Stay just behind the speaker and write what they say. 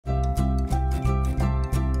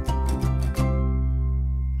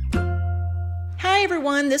Hi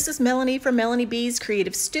everyone, this is Melanie from Melanie B's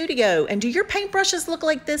Creative Studio. And do your paintbrushes look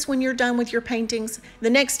like this when you're done with your paintings? The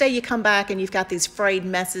next day you come back and you've got these frayed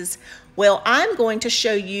messes. Well, I'm going to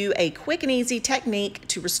show you a quick and easy technique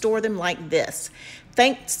to restore them like this.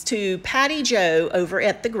 Thanks to Patty Jo over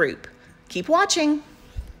at the group. Keep watching.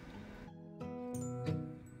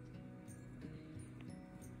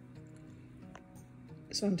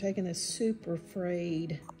 So I'm taking this super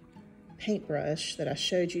frayed paintbrush that I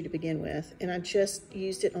showed you to begin with, and I just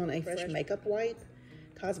used it on a fresh makeup wipe,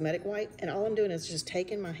 cosmetic wipe, and all I'm doing is just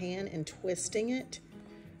taking my hand and twisting it,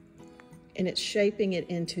 and it's shaping it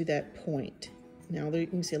into that point. Now you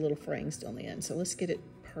can see a little fraying still in the end, so let's get it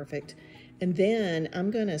perfect. And then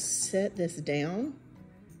I'm gonna set this down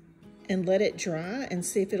and let it dry and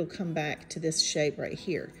see if it'll come back to this shape right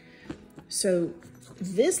here. So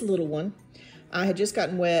this little one, I had just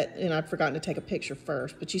gotten wet and I'd forgotten to take a picture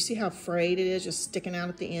first, but you see how frayed it is, just sticking out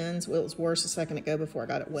at the ends? Well, it was worse a second ago before I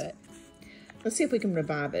got it wet. Let's see if we can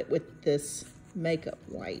revive it with this makeup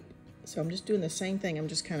wipe. So I'm just doing the same thing. I'm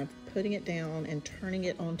just kind of putting it down and turning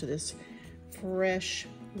it onto this fresh,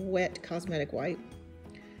 wet cosmetic wipe.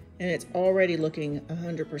 And it's already looking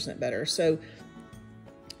 100% better. So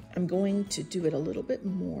I'm going to do it a little bit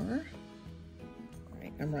more. All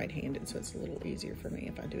right, I'm right-handed, so it's a little easier for me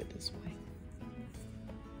if I do it this way.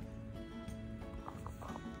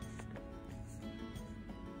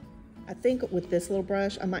 I think with this little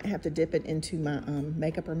brush, I might have to dip it into my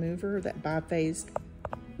makeup remover, that bi-phased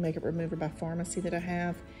makeup remover by Farmasi that I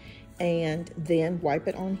have, and then wipe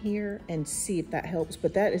it on here and see if that helps.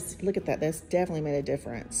 But that is, look at that, that's definitely made a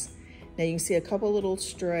difference. Now you can see a couple little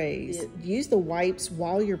strays. Use the wipes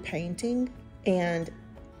while you're painting and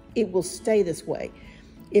it will stay this way.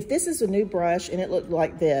 If this is a new brush and it looked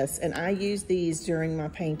like this, and I use these during my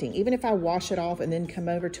painting, even if I wash it off and then come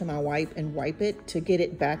over to my wipe and wipe it to get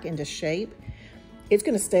it back into shape, it's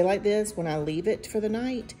gonna stay like this when I leave it for the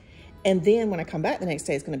night. And then when I come back the next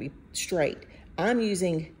day, it's gonna be straight. I'm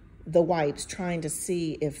using the wipes trying to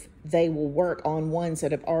see if they will work on ones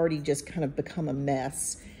that have already just kind of become a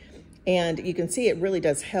mess. And you can see it really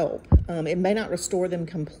does help. It may not restore them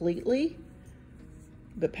completely,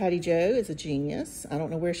 but Patty Jo is a genius. I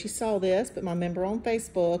don't know where she saw this, but my member on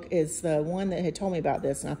Facebook is the one that had told me about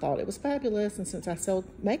this, and I thought it was fabulous. And since I sell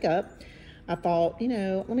makeup, I thought, you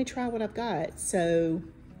know, let me try what I've got. So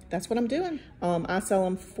that's what I'm doing. I sell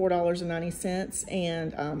them for $4.90,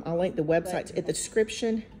 and I'll link the website in the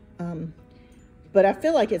description. But I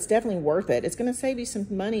feel like it's definitely worth it. It's gonna save you some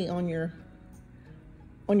money on your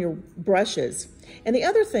brushes. And the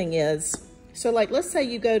other thing is, so like, let's say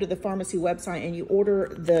you go to the Farmasi website and you order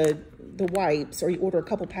the wipes, or you order a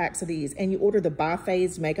couple packs of these, and you order the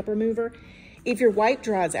bi-phased makeup remover. If your wipe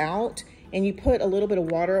dries out and you put a little bit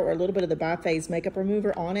of water or a little bit of the bi-phased makeup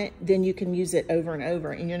remover on it, then you can use it over and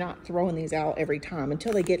over, and you're not throwing these out every time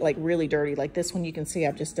until they get like really dirty. Like this one, you can see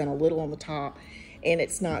I've just done a little on the top and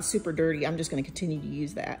it's not super dirty. I'm just gonna continue to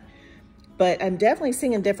use that. But I'm definitely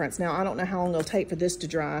seeing a difference. Now, I don't know how long it'll take for this to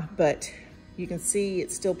dry, but you can see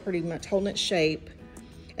it's still pretty much holding its shape.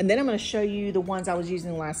 And then I'm gonna show you the ones I was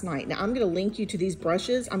using last night. Now I'm gonna link you to these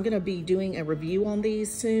brushes. I'm gonna be doing a review on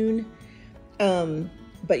these soon.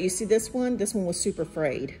 But you see this one was super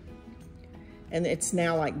frayed. And it's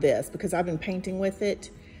now like this because I've been painting with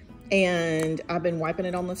it and I've been wiping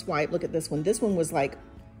it on this wipe. Look at this one. This one was like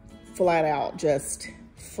flat out, just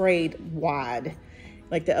frayed wide,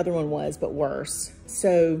 like the other one was, but worse.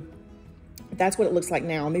 So that's what it looks like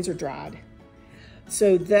now, and these are dried.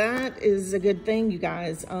 So that is a good thing, you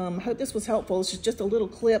guys. Hope this was helpful. It's just a little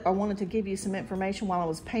clip. I wanted to give you some information while I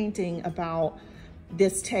was painting about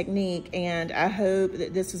this technique, and I hope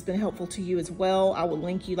that this has been helpful to you as well. I will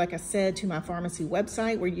link you, like I said, to my Farmasi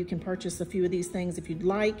website where you can purchase a few of these things if you'd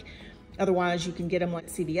like. Otherwise, you can get them like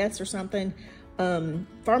CVS or something.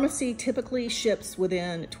 Farmasi typically ships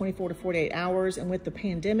within 24 to 48 hours, and with the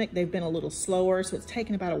pandemic, they've been a little slower, so it's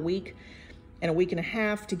taken about a week and a week and a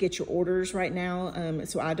half to get your orders right now.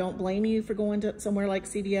 So I don't blame you for going to somewhere like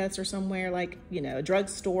CVS or somewhere like, you know, a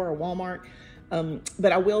drugstore or Walmart.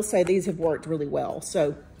 But I will say these have worked really well.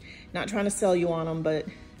 So not trying to sell you on them, but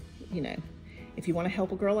you know, if you want to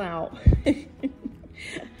help a girl out,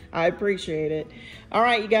 I appreciate it. All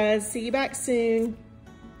right, you guys, see you back soon.